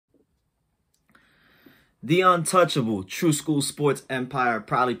The untouchable True School Sports Empire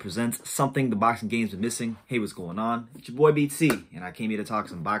proudly presents something the boxing game's been missing. Hey, what's going on? It's your boy BT, and I came here to talk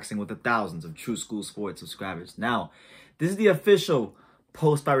some boxing with the thousands of True School Sports subscribers. Now, this is the official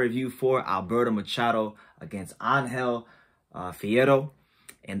post-fight review for Alberto Machado against Angel Fierro.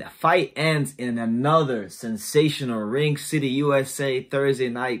 And the fight ends in another sensational Ring City, USA Thursday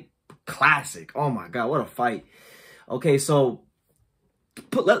night classic. Oh my God, what a fight. Okay, so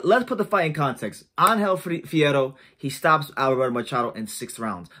let's put the fight in context. Angel Fierro, he stops Alberto Machado in 6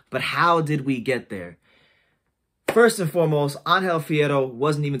 rounds. But how did we get there? First and foremost, Angel Fierro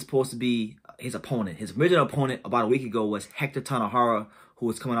wasn't even supposed to be his opponent. His original opponent about a week ago was Hector Tanajara, who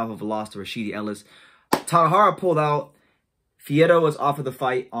was coming off of a loss to Rashidi Ellis. Tanajara pulled out. Fierro was offered the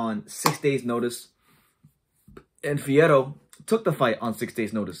fight on 6 days' notice. And Fierro took the fight on 6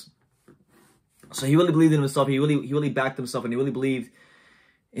 days' notice. So he really believed in himself. He really backed himself, and he really believed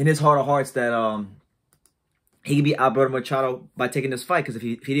in his heart of hearts that he could beat Alberto Machado by taking this fight. Because if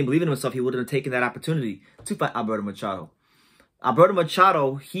he didn't believe in himself, he wouldn't have taken that opportunity to fight Alberto Machado. Alberto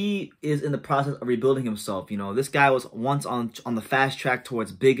Machado, he is in the process of rebuilding himself. You know, this guy was once on the fast track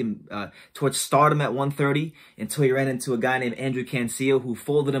towards towards stardom at 130 until he ran into a guy named Andrew Cancio, who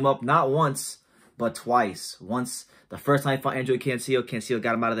folded him up not once but twice. Once, the first time he fought Andrew Cancio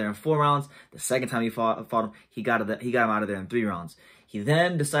got him out of there in 4 rounds. The second time he fought him, he got him out of there in 3 rounds. He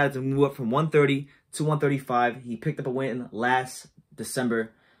then decided to move up from 130 to 135. He picked up a win last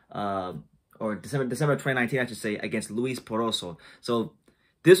December, or December 2019, I should say, against Luis Poroso. So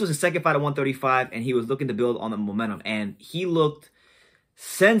this was his second fight at 135, and he was looking to build on the momentum. And he looked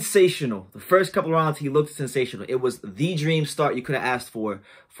sensational. The first couple of rounds, he looked sensational. It was the dream start you could have asked for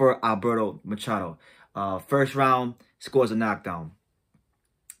Alberto Machado. First round, scores a knockdown.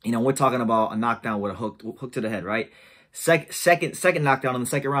 You know, we're talking about a knockdown with a hook to the head, right? Second knockdown in the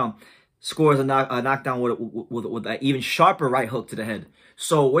second round, scores a knockdown with an even sharper right hook to the head.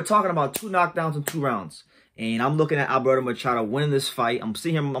 So we're talking about 2 knockdowns in 2 rounds. And I'm looking at Alberto Machado winning this fight. I'm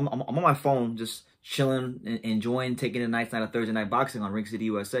sitting here, I'm on my phone, just chilling, and enjoying, taking a nice night of Thursday night boxing on Ring City,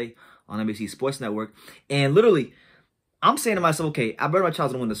 USA, on NBC Sports Network. And literally, I'm saying to myself, okay, Alberto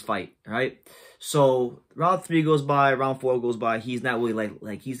Machado's gonna win this fight, right? So round 3 goes by, round 4 goes by. He's not really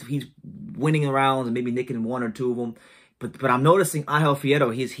like he's winning rounds and maybe nicking 1 or 2 of them. But I'm noticing Angel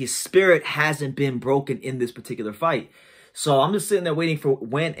Fierro, his spirit hasn't been broken in this particular fight. So I'm just sitting there waiting for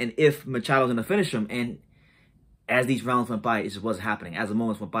when and if Machado's going to finish him. And as these rounds went by, it just wasn't happening. As the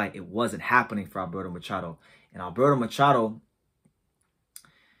moments went by, it wasn't happening for Alberto Machado. And Alberto Machado, I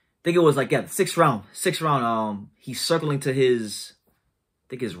think it was like, yeah, 6th round, he's circling to his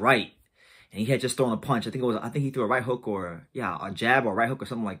right. And he had just thrown a punch. I think he threw a right hook or, yeah, a jab or a right hook or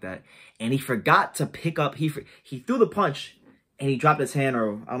something like that. And he forgot to pick up, he threw the punch and he dropped his hand,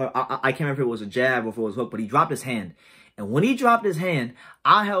 or I don't know, I can't remember if it was a jab or if it was a hook, but he dropped his hand. And when he dropped his hand,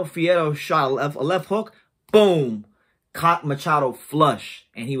 Angel Fierro shot a left hook, boom, caught Machado flush,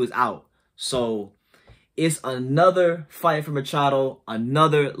 and he was out. So it's another fight for Machado,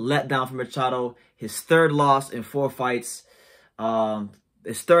 another letdown for Machado, his 3rd loss in 4 fights.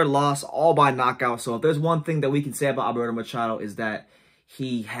 His 3rd loss, all by knockout. So if there's one thing that we can say about Alberto Machado is that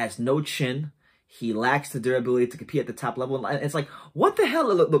he has no chin. He lacks the durability to compete at the top level. And it's like, what the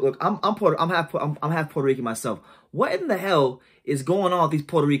hell? Look. I'm half Puerto Rican myself. What in the hell is going on with these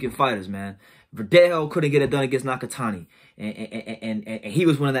Puerto Rican fighters, man? Verdejo couldn't get it done against Nakatani, and he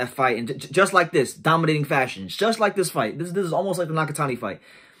was winning that fight, and just like this, dominating fashion, just like this fight. This is almost like the Nakatani fight.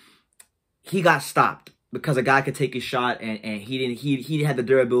 He got stopped because a guy could take his shot, and he had the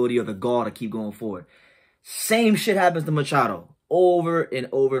durability or the gall to keep going forward. Same shit happens to Machado over and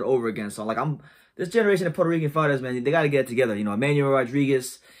over and over again. So like, this generation of Puerto Rican fighters, man, they got to get it together. You know, Emmanuel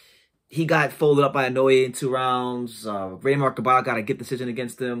Rodriguez, he got folded up by Inoue in 2 rounds. Raymar Cabal got a get decision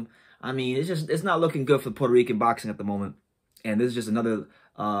against him. I mean, it's not looking good for Puerto Rican boxing at the moment. And this is just another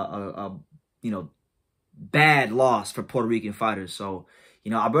you know, bad loss for Puerto Rican fighters. So,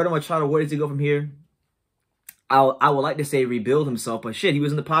 you know, Alberto Machado, where does he go from here? I would like to say rebuild himself, but shit, he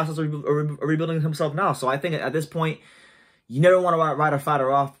was in the process of rebuilding himself now. So I think at this point, you never want to write a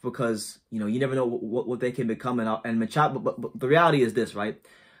fighter off because, you know, you never know what they can become. And Machado, but the reality is this, right?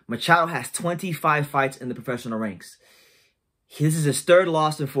 Machado has 25 fights in the professional ranks. This is his 3rd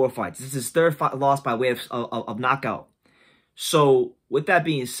loss in 4 fights. This is his 3rd loss by way of knockout. So with that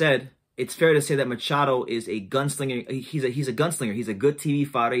being said, it's fair to say that Machado is a gunslinger. He's a gunslinger. He's a good TV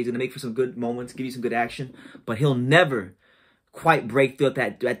fighter. He's going to make for some good moments, give you some good action. But he'll never quite break through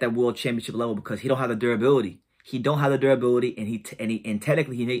at that world championship level because he don't have the durability. He don't have the durability, and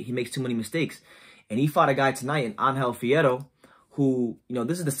technically he makes too many mistakes. And he fought a guy tonight in Angel Fierro who, you know,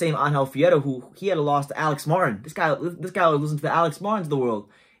 this is the same Angel Fierro who he had a loss to Alex Martin. This guy was losing to the Alex Martins of the world.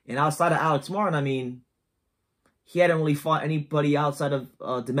 And outside of Alex Martin, I mean, he hadn't really fought anybody outside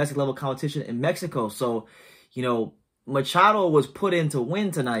of domestic level competition in Mexico. So, you know, Machado was put in to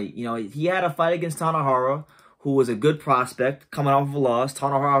win tonight. You know, he had a fight against Tanahara, who was a good prospect coming off of a loss.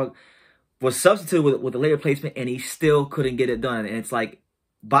 Tanahara was substituted with a later placement, and he still couldn't get it done. And it's like,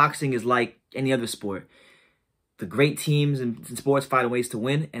 boxing is like any other sport. The great teams in sports find ways to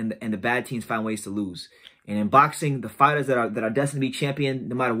win, and the bad teams find ways to lose. And in boxing, the fighters that are destined to be champion,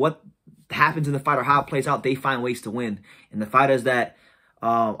 no matter what happens in the fight or how it plays out, they find ways to win. And the fighters that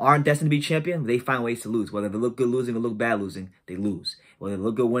aren't destined to be champion, they find ways to lose. Whether they look good losing or look bad losing, they lose. Whether they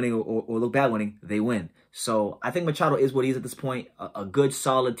look good winning or look bad winning, they win. So I think Machado is what he is at this point, a good,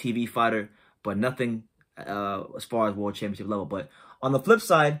 solid TV fighter, but nothing as far as world championship level. But on the flip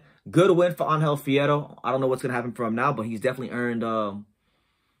side, good win for Angel Fierro. I don't know what's going to happen for him now, but he's definitely earned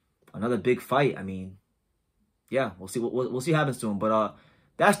another big fight. I mean, yeah, we'll see we'll see what happens to him. But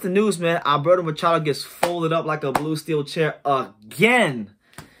that's the news, man. Alberto Machado gets folded up like a blue steel chair again.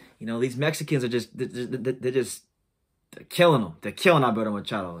 You know, these Mexicans are they're killing him. They're killing Alberto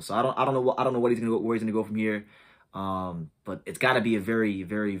Machado. So I don't know where he's gonna go from here. But it's got to be a very,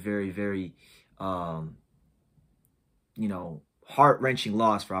 very, very, very you know, heart-wrenching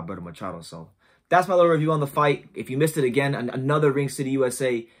loss for Alberto Machado. So that's my little review on the fight. If you missed it again, another Ring City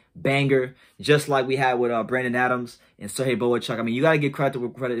USA banger, just like we had with Brandon Adams and Sergey Boachuk. I mean, you got to give credit to where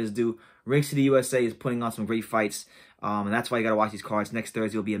credit is due. Ring City USA is putting on some great fights, and that's why you got to watch these cards. Next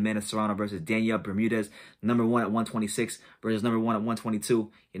Thursday will be Amanda Serrano versus Danielle Bermudez, #1 at 126 versus #1 at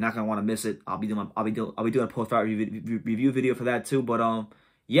 122. You're not gonna want to miss it. I'll be doing a post-fight review video for that too. But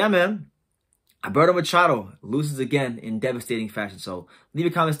yeah, man. Alberto Machado loses again in devastating fashion. So leave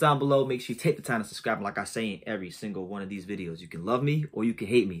your comments down below. Make sure you take the time to subscribe. And like I say in every single one of these videos, you can love me or you can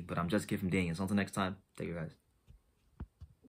hate me, but I'm just Kid from Daniel. So until next time, take care, guys.